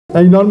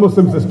A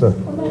non-Muslim sister.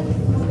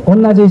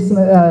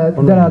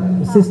 There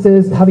are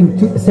sisters having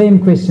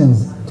same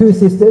questions. Two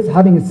sisters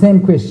having the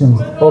same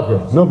questions.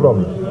 Okay, no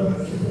problem.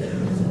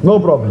 No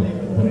problem.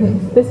 Okay.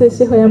 This is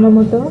Shiho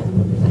Yamamoto.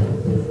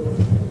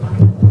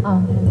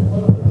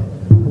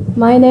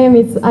 My name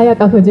is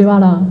Ayaka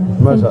Fujiwara.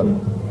 Mashallah.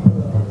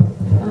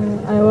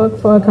 I work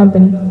for a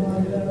company.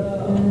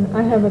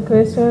 I have a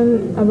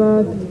question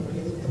about.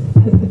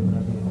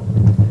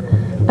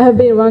 I have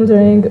been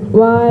wondering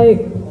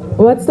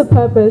what's the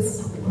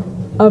purpose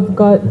of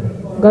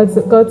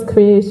God's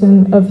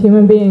creation of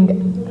human being?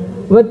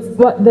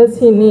 What does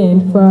He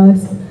need for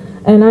us?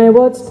 And I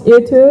watched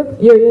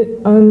YouTube,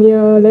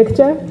 your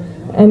lecture,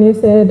 and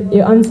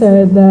you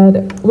answered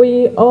that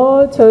we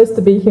all chose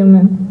to be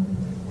human.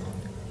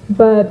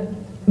 But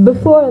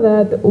before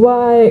that,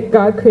 why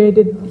God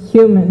created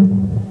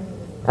human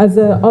as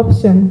an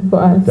option for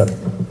us?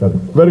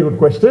 Very good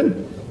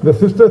question. The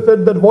sister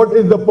said that what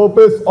is the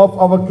purpose of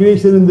our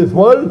creation in this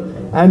world,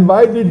 and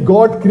why did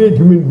God create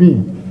human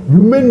being?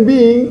 Human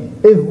being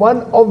is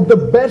one of the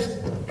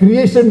best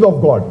creations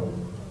of God.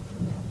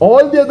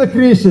 All the other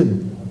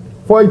creation,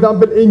 for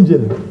example,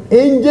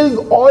 angels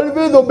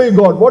always obey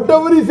God.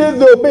 Whatever He says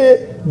they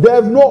obey, they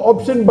have no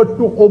option but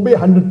to obey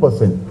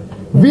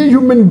 100%. We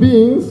human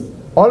beings,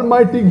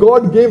 Almighty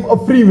God gave a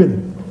free will.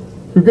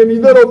 You can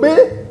either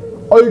obey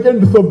or you can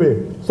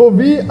disobey. So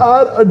we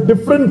are a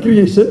different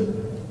creation.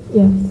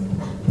 Yes.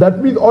 That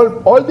means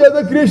all the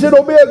other creation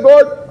obey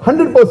God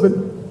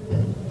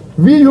 100%.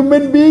 We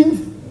human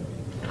beings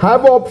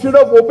have an option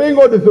of obeying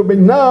or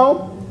disobeying.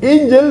 Now,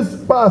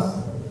 angels pass.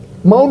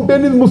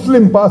 Mountain is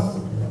Muslim, pass.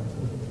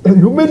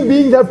 Human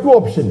beings have two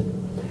options.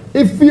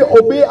 If we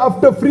obey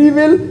after free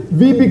will,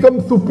 we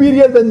become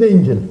superior than the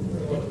angel.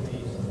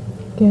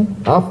 Okay.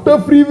 After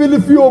free will,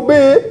 if you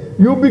obey,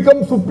 you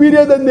become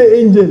superior than the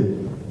angel.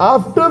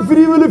 After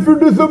free will, if you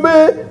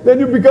disobey, then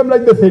you become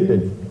like the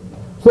Satan.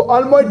 So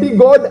Almighty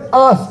God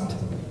asked,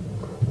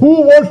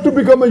 who wants to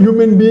become a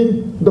human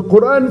being? The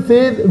Quran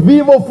says,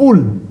 we were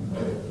fooled.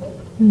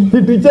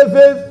 The teacher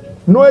says,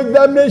 no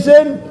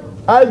examination,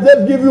 I'll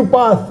just give you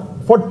pass,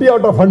 40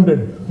 out of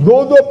 100.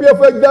 Those who appear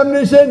for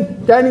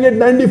examination can get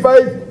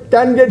 95,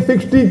 can get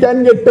 60,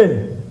 can get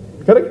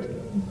 10. Correct?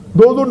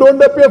 Those who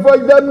don't appear for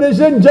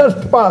examination,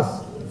 just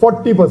pass,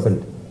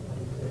 40%.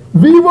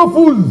 We were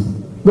fools,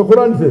 the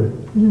Quran says.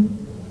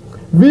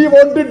 We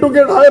wanted to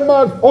get high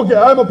marks. Okay,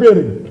 I am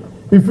appearing.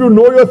 If you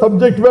know your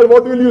subject well,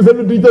 what will you say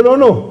to the teacher?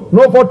 No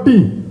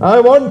 40.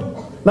 I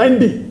want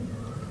 90.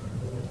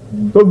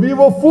 So we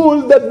were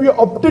fools that we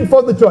opted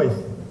for the choice.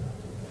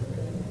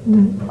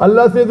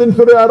 Allah says in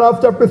Surah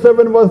Araf chapter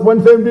 7 verse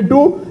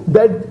 172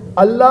 that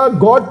Allah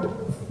got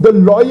the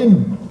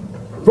loin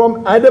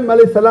from Adam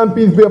alayhi salam,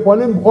 peace be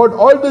upon him.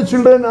 All the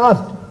children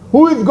asked,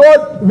 who is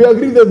God? We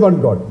agree there's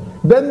one God.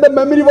 Then the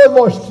memory was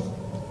washed.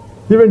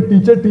 Even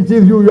teacher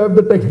teaches you, you have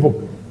the textbook.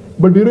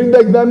 But during the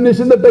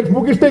examination, the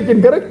textbook is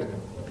taken, correct?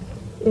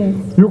 Yes.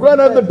 You can't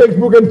have the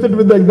textbook and sit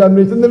with the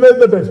examination, then where's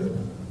the test?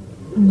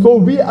 So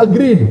we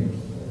agreed.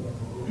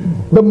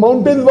 The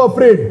mountains were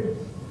afraid.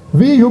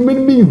 We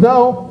human beings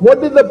now,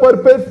 what is the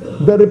purpose?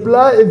 The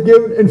reply is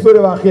given in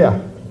Surah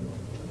Waqiyah.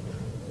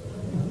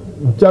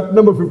 Chapter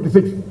number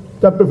 56,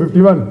 chapter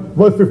 51,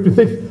 verse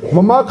 56.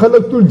 وَمَا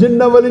خَلَقْتُ الْجِنَّ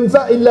وَالْإِنسَ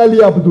إِلَّا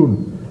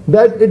لِيَعْبُدُونَ.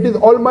 That it is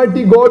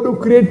Almighty God who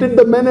created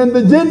the man and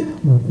the jinn,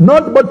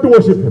 not but to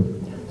worship Him.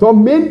 So our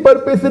main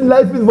purpose in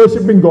life is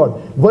worshipping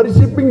God.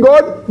 Worshipping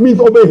God means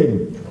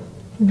obeying.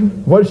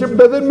 Worship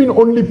doesn't mean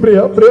only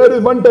prayer. Prayer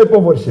is one type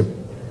of worship.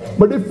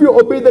 But if you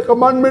obey the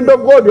commandment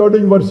of God, you are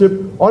doing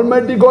worship.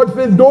 Almighty God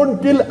says,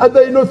 don't kill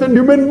other innocent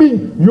human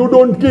being. You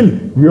don't kill.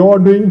 You are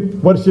doing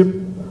worship.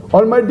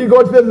 Almighty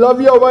God says,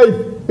 love your wife.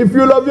 If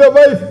you love your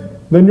wife,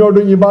 then you are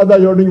doing ibadah,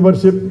 you are doing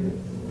worship.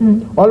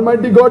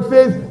 Almighty God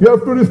says, you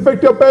have to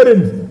respect your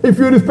parents. If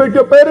you respect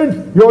your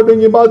parents, you are doing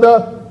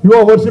ibadah, you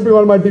are worshipping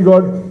Almighty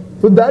God.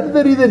 So that is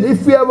the reason,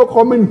 if we have a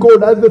common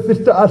code, as the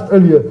sister asked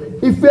earlier,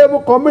 if we have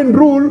a common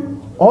rule,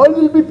 all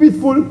will be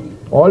peaceful.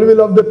 All will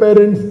love their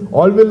parents,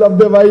 all will love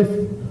their wife,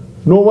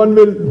 no one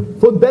will.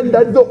 So then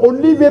that's the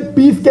only way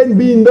peace can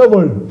be in the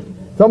world.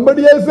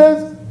 Somebody else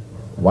says,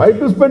 why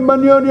to spend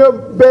money on your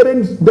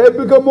parents? They have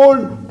become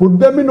old, put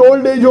them in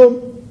old age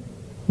home.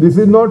 This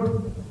is not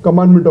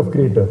commandment of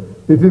Creator.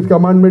 This is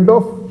commandment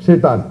of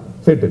Satan.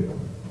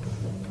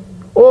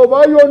 Oh,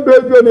 why you want to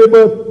help your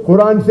neighbor?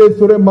 Quran says,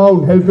 Surah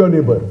Maun, help your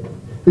neighbor.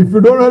 If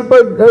you don't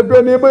help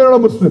your neighbor, you're not a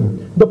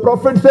Muslim. The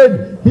Prophet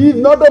said, he is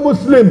not a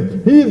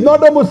Muslim, he is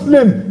not a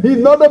Muslim, he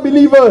is not a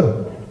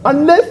believer,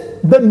 unless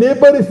the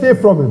neighbor is safe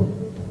from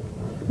him.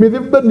 Means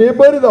if the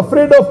neighbor is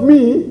afraid of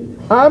me,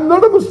 I am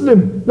not a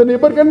Muslim. The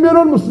neighbor can be a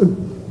non-Muslim.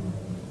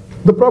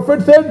 The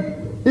Prophet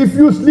said, if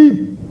you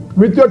sleep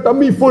with your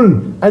tummy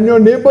full and your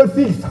neighbor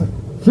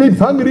sleeps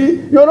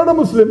hungry, you are not a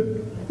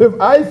Muslim. If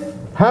I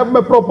have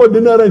my proper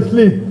dinner and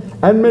sleep,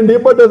 and my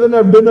neighbor doesn't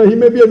have dinner, he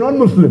may be a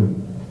non-Muslim.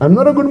 I'm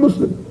not a good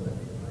Muslim.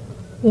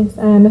 Yes,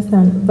 I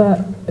understand. But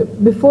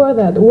before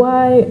that,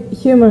 why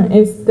human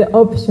is the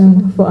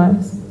option for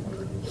us?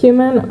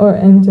 Human or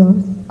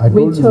angels?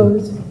 We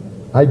chose.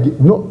 I gave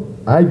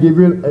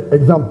you an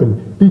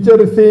example.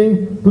 Teacher is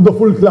saying to the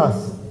full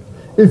class,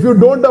 if you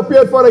don't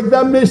appear for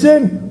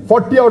examination,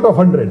 40 out of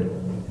 100.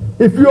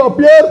 If you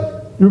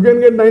appear, you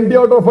can get 90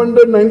 out of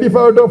 100, 95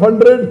 out of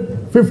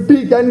 100,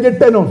 50 can get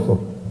 10 also.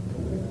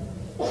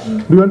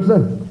 Do you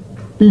understand?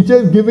 Teacher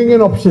is giving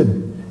an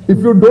option. If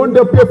you don't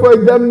appear for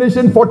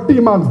examination, 40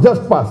 marks,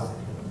 just pass.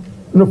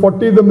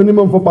 40 is the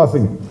minimum for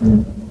passing.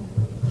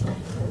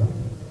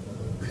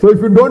 So if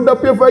you don't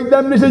appear for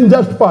examination,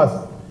 just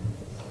pass.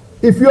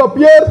 If you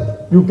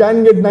appear, you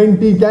can get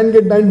 90, can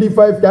get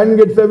 95, can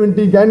get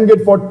 70, can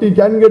get 40,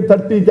 can get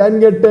 30, can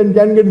get 10,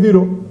 can get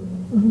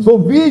 0. So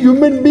we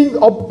human beings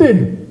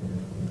opted.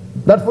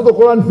 That's what the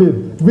Quran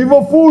says. We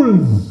were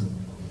fools.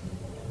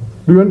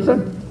 Do you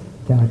understand?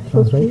 Can I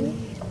translate?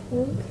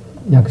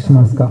 訳し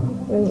ますか?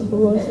 大丈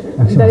夫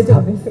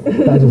で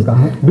す。大丈夫ですか?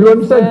 Do you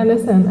understand? I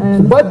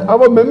understand. But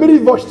our memory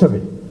is washed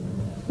away.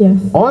 Yes.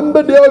 On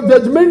the day of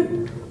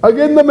judgment,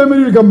 again the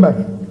memory will come back.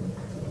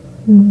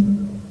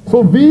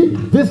 So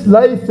this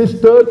life,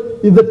 sister,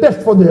 is a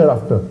test for the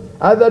hereafter.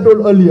 As I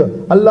told earlier,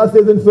 Allah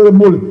says in Surah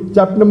Mulk,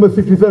 chapter number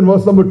 67,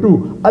 verse number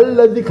 2,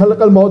 Alladhi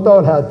khalaqal mauta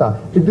wal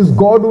hayata. It is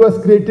God who has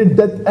created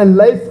death and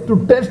life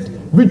to test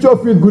which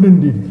of you is good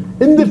indeed.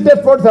 In this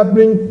test, what's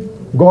happening?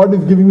 God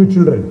is giving you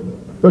children.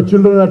 Your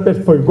children are a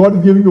test for you. God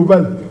is giving you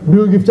wealth. Do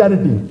you give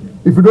charity?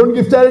 If you don't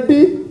give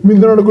charity, means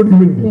you're not a good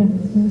human being.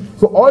 Yes.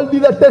 So all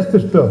these are tests,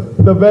 sister.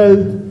 The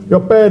wealth, your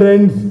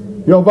parents,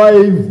 your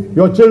wives,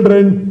 your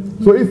children.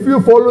 So if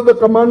you follow the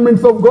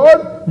commandments of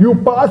God, you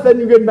pass and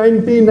you get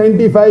 90,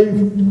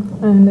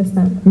 95. I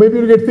understand. Maybe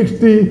you get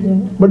 60. Yeah.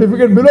 But if you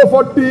get below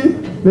 40,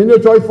 then your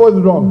choice was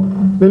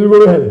wrong. Then you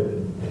go to hell.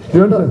 Do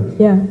you understand?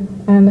 Yeah,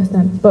 I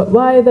understand. But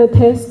why the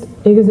test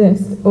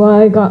exists?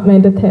 Why God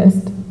made the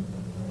test?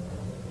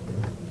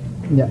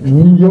 いや、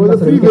人間が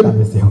それを受けたん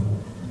ですよ。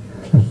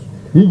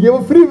 He gave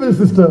a free will,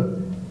 sister.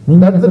 人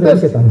間が That's そ the れを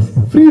受けたんです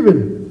よ。 test. Free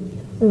will.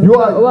 You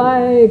But are.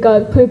 why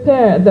God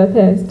prepared the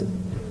test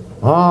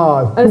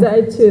as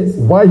I choose?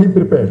 Why he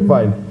prepared?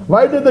 Fine.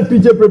 Why did the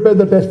teacher prepare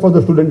the test for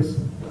the students?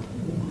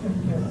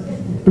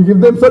 To give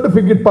them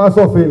certificate, pass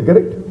or fail,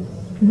 correct?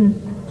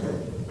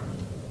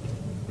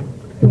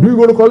 Do you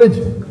go to college?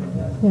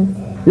 Yes.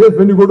 Yes,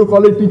 when you go to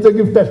college, teacher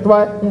gives test.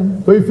 Why? Yes.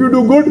 So if you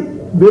do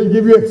good, they'll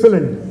give you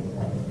excellent,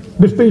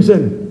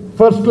 distinction,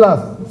 first class,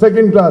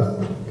 second class,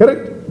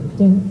 correct?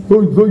 Yes.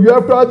 So you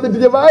have to ask the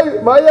teacher, why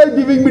are you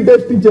giving me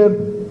test, teacher?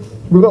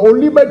 Because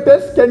only by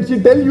test can she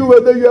tell you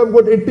whether you have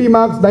got 80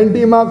 marks,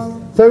 90 marks,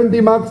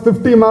 70 marks,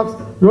 50 marks.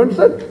 You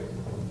understand?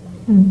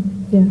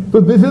 Yeah.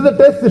 So this is a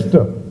test,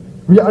 sister.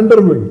 We are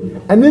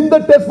undergoing. And in the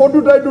test, what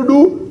you try to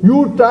do,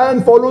 you try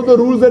and follow the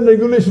rules and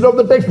regulations of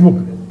the textbook.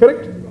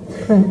 Correct?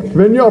 Correct.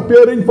 When you are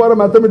appearing for a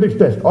mathematics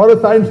test or a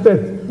science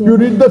test, you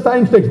read the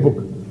science textbook.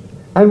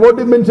 And what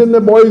is mentioned,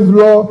 the Boyle's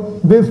law,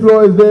 this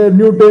law is there,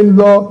 Newton's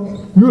law.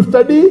 You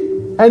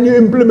study and you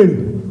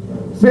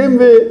implement. Same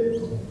way,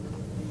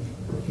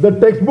 the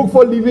textbook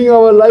for living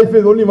our life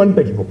is only one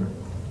textbook.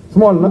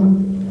 Small, no?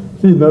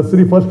 See,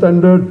 nursery, first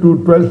standard to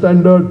 12th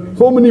standard,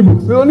 so many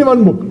books. There's only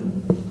one book.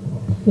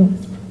 Yes.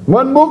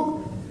 One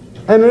book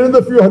and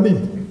another few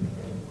hadith.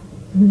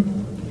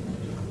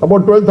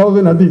 About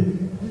 12,000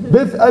 hadith.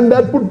 This and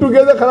that put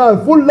together,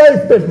 full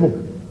life textbook.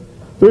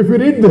 So if you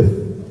read this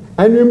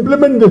and you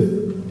implement this,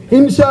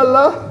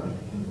 inshallah,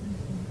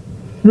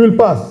 you will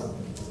pass.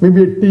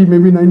 Maybe 80,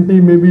 maybe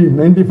 90, maybe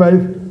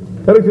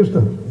 95. Correct,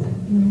 sister?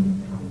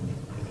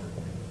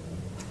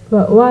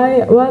 But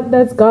why? What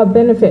does God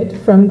benefit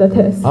from the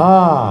test?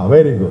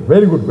 Very good.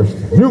 Very good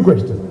question. New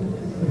question.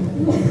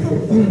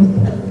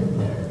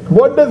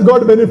 What does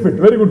God benefit?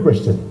 Very good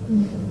question.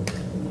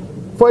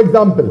 For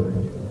example,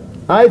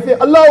 I say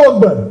Allahu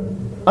Akbar.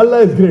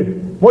 Allah is great.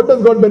 What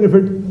does God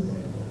benefit?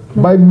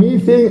 By me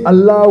saying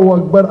Allahu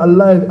Akbar,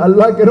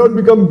 Allah cannot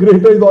become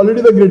greater, is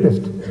already the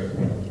greatest.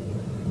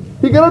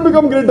 He cannot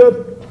become greater.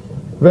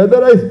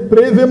 Whether I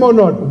praise him or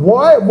not.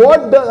 Why?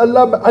 What does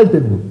Allah? I'll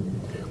tell you.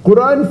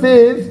 Quran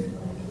says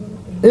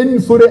in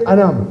Surah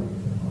Anam,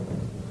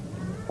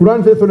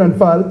 Quran says Surah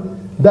Anfal,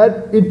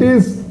 that it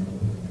is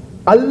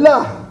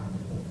Allah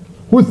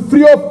who is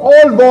free of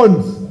all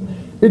bonds.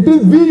 It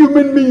is we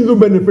human beings who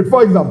benefit.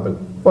 For example,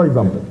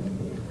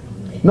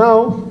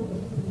 now,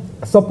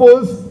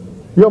 suppose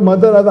your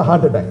mother has a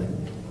heart attack,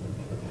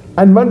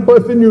 and one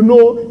person you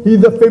know, he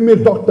is a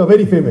famous doctor,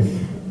 very famous.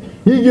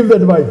 He gives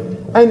advice,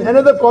 and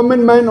another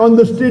common man on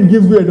the street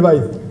gives you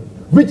advice.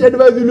 Which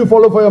advice will you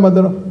follow for your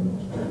mother?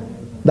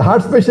 The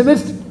heart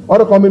specialist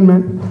or a common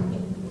man?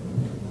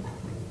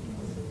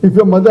 If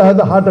your mother has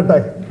a heart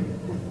attack.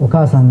 お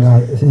母さんがな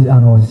んです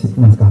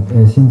か、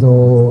心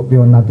臓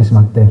病になってし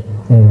まって、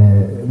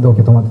動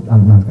悸止まってな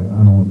んですか、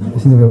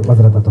心臓病を患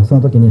ったと、そ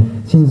の時に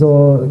心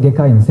臓外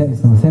科医のそ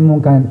の専門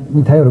家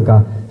に頼る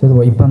か、それと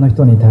も一般の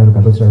人に頼る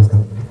か、どちらですか?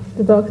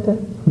 The doctor.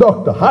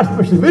 Doctor, heart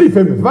specialist, very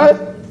famous. Why?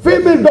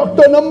 Famous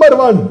doctor, number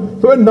one.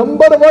 So a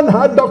number one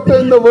heart doctor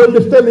in the world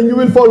is telling you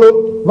will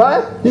follow.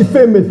 Why? He's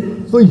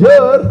famous. So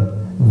here,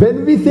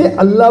 when we say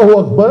Allahu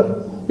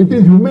Akbar, it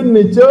is human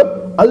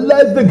nature. Allah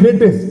is the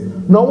greatest.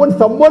 Now when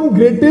someone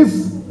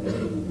greatest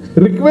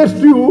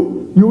requests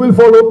you, you will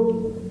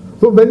follow.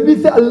 So when we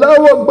say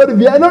Allahu Akbar,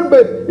 we are not,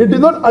 it is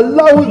not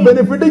Allah who is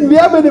benefiting, we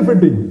are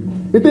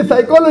benefiting. It is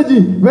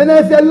psychology. When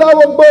I say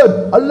Allahu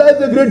Akbar, Allah is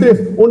the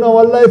greatest. Oh, now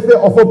Allah is say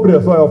offer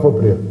prayer, so I offer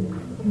prayer.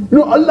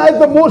 No, Allah is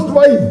the most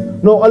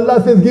wise. No,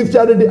 Allah says give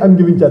charity, I am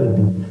giving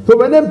charity. So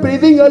when I am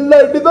praising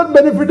Allah, it is not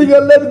benefiting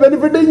Allah, it is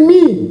benefiting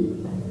me.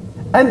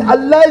 And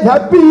Allah is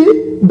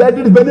happy that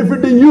it is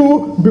benefiting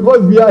you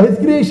because we are His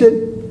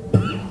creation.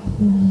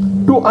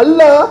 To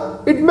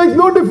Allah, it makes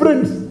no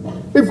difference.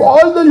 If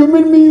all the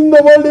human beings in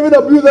the world even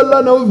abuse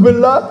Allah, na'uz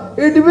billah,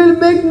 it will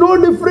make no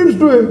difference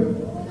to Him.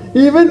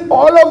 Even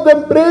all of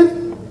them praise,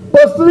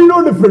 personally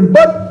no different.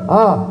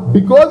 But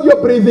because you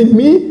are praising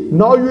me,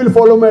 now you will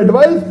follow my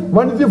advice.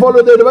 Once you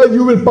follow the advice,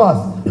 you will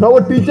pass. Now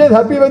a teacher is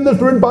happy when the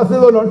student passes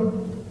or not?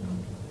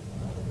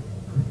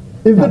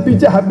 Is the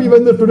teacher happy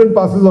when the student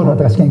passes or not?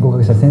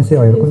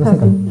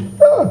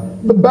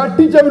 The bad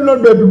teacher will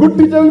not be happy. Good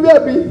teacher will be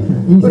happy.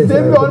 The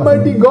same way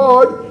Almighty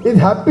God is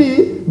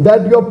happy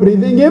that you are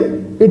praising Him.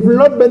 It will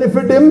not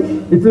benefit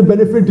Him. It will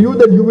benefit you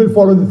that you will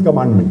follow this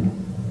commandment.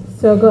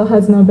 So God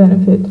has no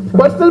benefit.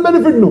 Personal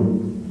benefit, no.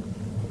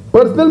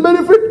 Personal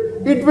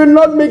benefit, it will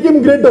not make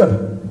Him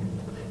greater.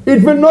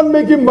 It will not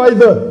make Him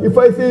wiser. If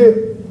I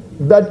say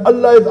that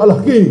Allah is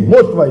Al-Hakim,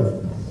 most wise,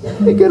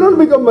 He cannot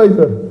become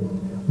wiser.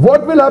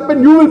 What will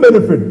happen? You will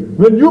benefit.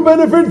 When you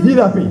benefit, He is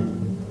happy.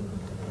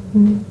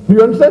 Do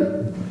you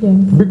understand? Yes.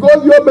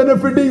 Because you are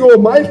benefiting, oh,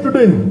 my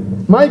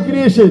student, my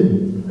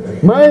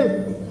creation, my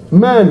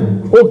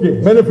man,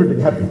 okay, benefiting,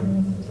 happy.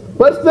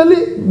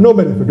 Personally, no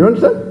benefit. You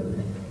understand?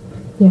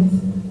 Yes.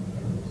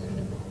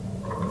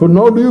 So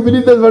now do you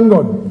believe there is one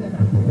God?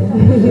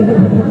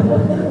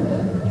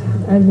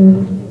 I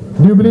believe.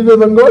 Do you believe there is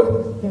one God?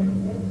 Yes.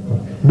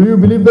 Do you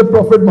believe that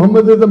Prophet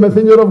Muhammad is the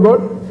messenger of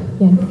God?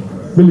 Yes.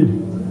 Believe.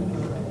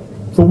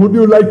 So would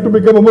you like to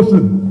become a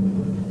Muslim?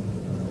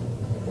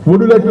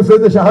 Would you like to say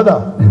the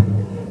Shahada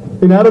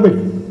in Arabic?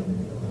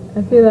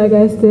 I feel like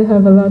I still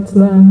have a lot to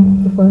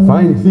learn before.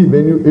 Fine, see,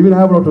 when you, even I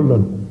have a lot to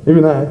learn.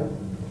 Even I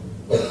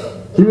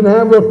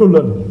have a lot to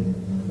learn.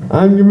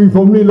 I am giving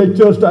so many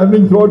lectures,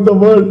 traveling throughout the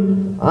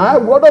world. I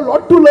have got a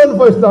lot to learn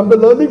for Islam. The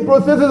learning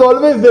process is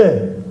always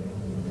there.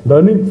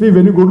 Learning, see,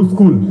 when you go to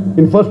school,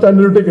 in first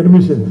standard you take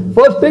admission.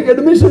 First take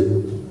admission.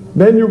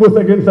 Then you go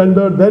second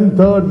standard, then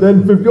third,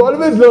 then fifth. You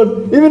always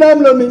learn. Even I am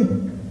learning.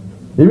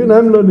 Even I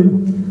am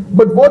learning.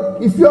 But what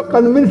if you are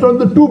convinced on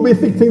the two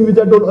basic things which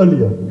I told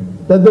earlier,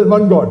 that there is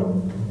one God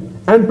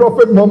and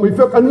Prophet Muhammad, if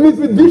you are convinced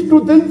with these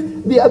two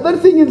things, the other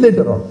thing is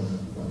later on.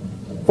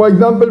 For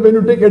example, when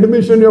you take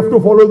admission, you have to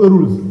follow the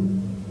rules.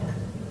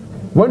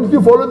 Once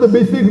you follow the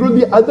basic rules,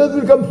 the others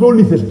will come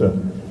slowly, sister.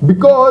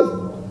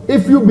 Because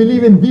if you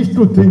believe in these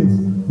two things,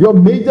 your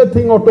major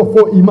thing out of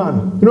 4,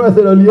 Iman. You know, I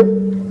said earlier,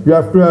 you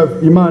have to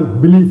have Iman,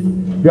 belief.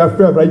 You have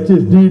to have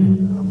righteous deed.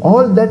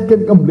 All that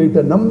can come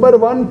later. Number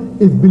 1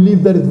 is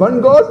believe there is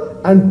one God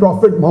and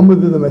Prophet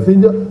Muhammad is the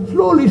messenger.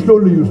 Slowly,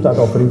 slowly you start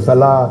offering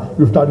salah,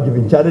 you start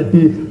giving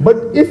charity. But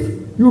if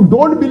you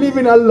don't believe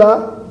in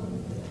Allah,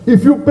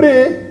 if you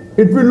pray,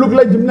 it will look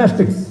like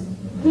gymnastics.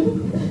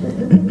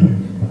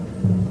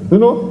 You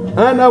know,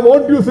 and I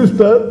want you,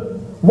 sister,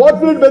 what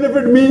will it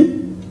benefit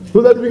me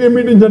so that we can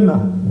meet in Jannah?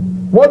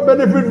 What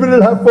benefit will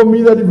it have for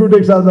me that if you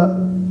take Shahada?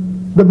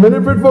 The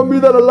benefit for me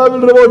that Allah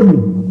will reward me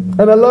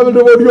and Allah will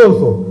reward you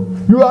also.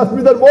 You ask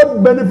me that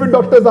what benefit,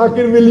 Dr.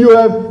 Zakir, will you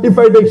have if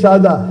I take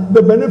Shahada?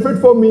 The benefit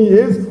for me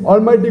is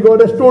Almighty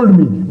God has told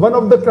me one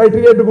of the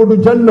criteria to go to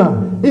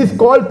Jannah is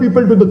call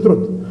people to the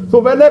truth. So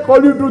when I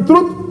call you to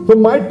truth, so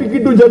my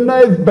ticket to Jannah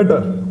is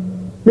better.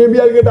 Maybe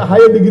I'll get a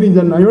higher degree in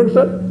Jannah. You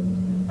understand?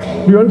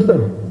 Do you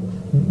understand?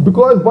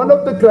 Because one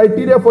of the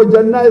criteria for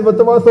Jannah is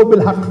Watawasaw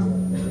bil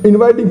Haqq,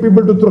 inviting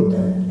people to truth.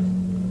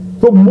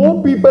 So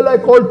more people I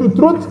call to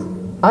truth,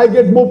 I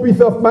get more peace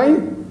of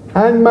mind.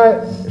 And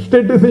my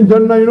status in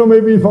Jannah, you know,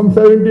 maybe from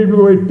 70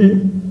 to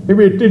 80,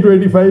 maybe 80 to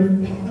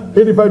 85,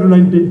 85 to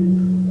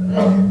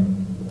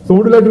 90. So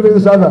would you like to take the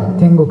Shahada?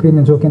 天国入り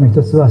の条件の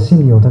一つは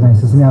真理をお互い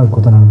に進め合う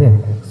ことなので、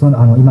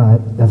今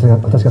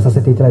私がさ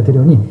せていただいている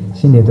ように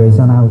真理とい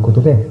ざなうこ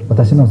とで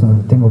私のそ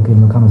の天国入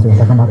りの可能性が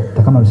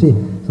高まるし、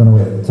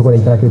そこで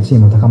いただける地位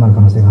も高まる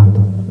可能性があると。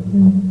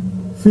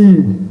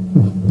See,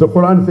 the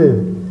Quran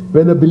says,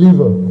 when a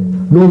believer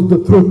knows the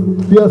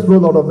truth, tears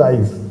flow out of the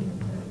eyes.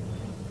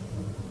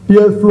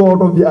 Tears flow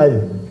out of the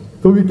eyes.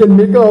 So we can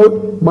make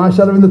out,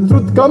 mashallah, when the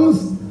truth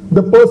comes,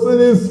 the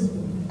person is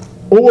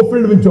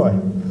overfilled with joy.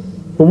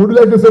 So would you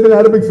like to say in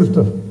Arabic,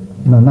 sister?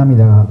 今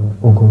涙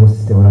をこぼ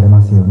しておられ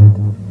ますよね。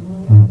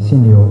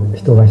真理を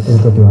人がしてい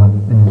るときは、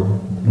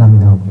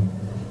涙を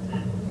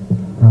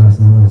流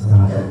すものですか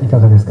ら、いか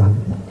がですか？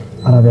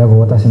アラビア語を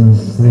私に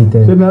続い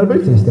て失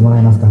礼してもら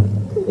えますか？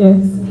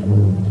 Yes.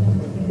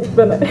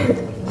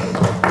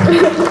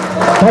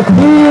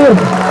 Takbir!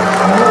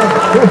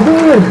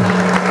 Takbir!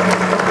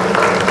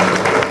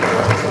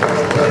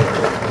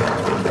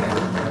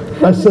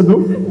 Ashadu.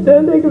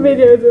 Don't take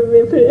videos of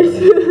me,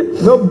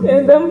 please. No.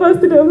 And don't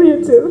post it on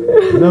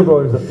YouTube. No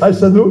problem, sir.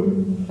 Ashadu.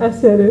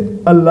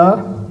 Ashhadu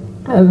Allah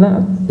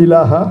Allah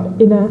ilaha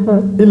ilaha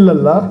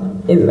illallah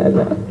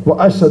illallah wa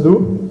ashhadu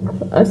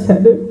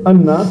ashhadu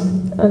anna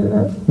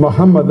anna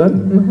Muhammadan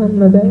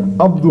Muhammadan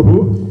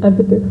abduhu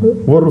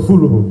abduhu wa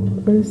rasuluhu.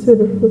 wa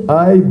rasuluhu.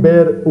 I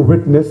bear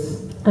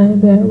witness I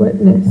bear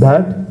witness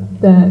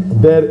that that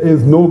there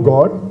is no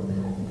God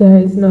there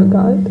is no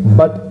God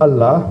but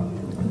Allah,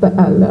 but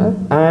Allah,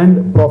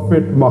 and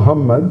Prophet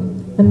Muhammad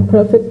and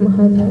Prophet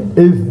Muhammad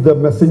is the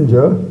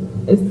messenger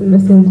is the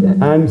messenger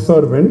and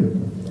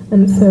servant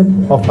and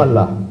servant of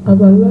Allah.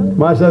 of Allah.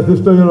 Masha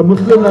sister, you're a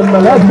Muslim and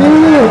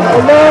Takbir!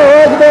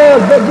 Allahu Akbar!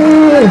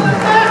 Takbir!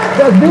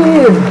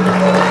 Takbir!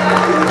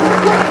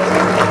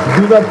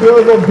 these are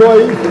tears of joy.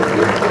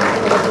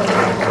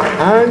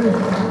 And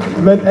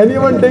when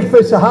anyone takes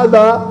a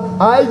shahada,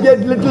 I get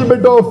little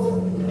bit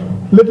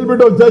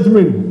of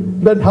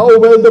judgment that how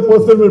well the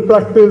person will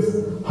practice,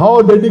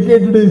 how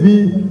dedicated is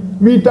he.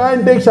 We try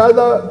and take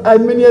shahada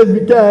as many as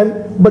we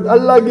can, but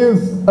Allah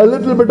gives a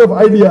little bit of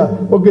idea.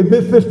 Okay,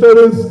 this sister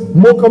is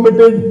more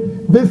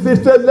committed, this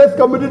sister is less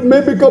committed,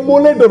 may become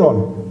more later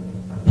on.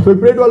 So we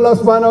pray to Allah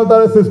subhanahu wa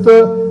ta'ala,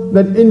 sister,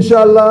 that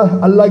inshallah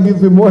Allah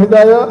gives you more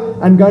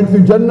hidayah and grants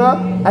you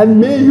Jannah, and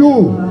may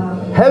you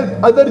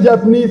help other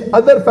Japanese,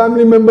 other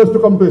family members to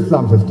come to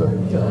Islam, sister.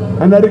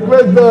 And I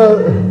request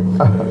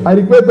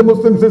the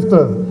Muslim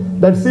sisters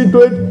that see to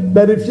it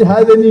that if she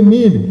has any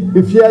need,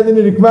 if she has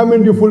any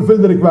requirement, you fulfill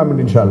the requirement,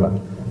 inshallah.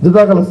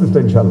 Jazakallah, sister,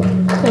 inshallah.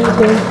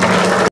 Thank you.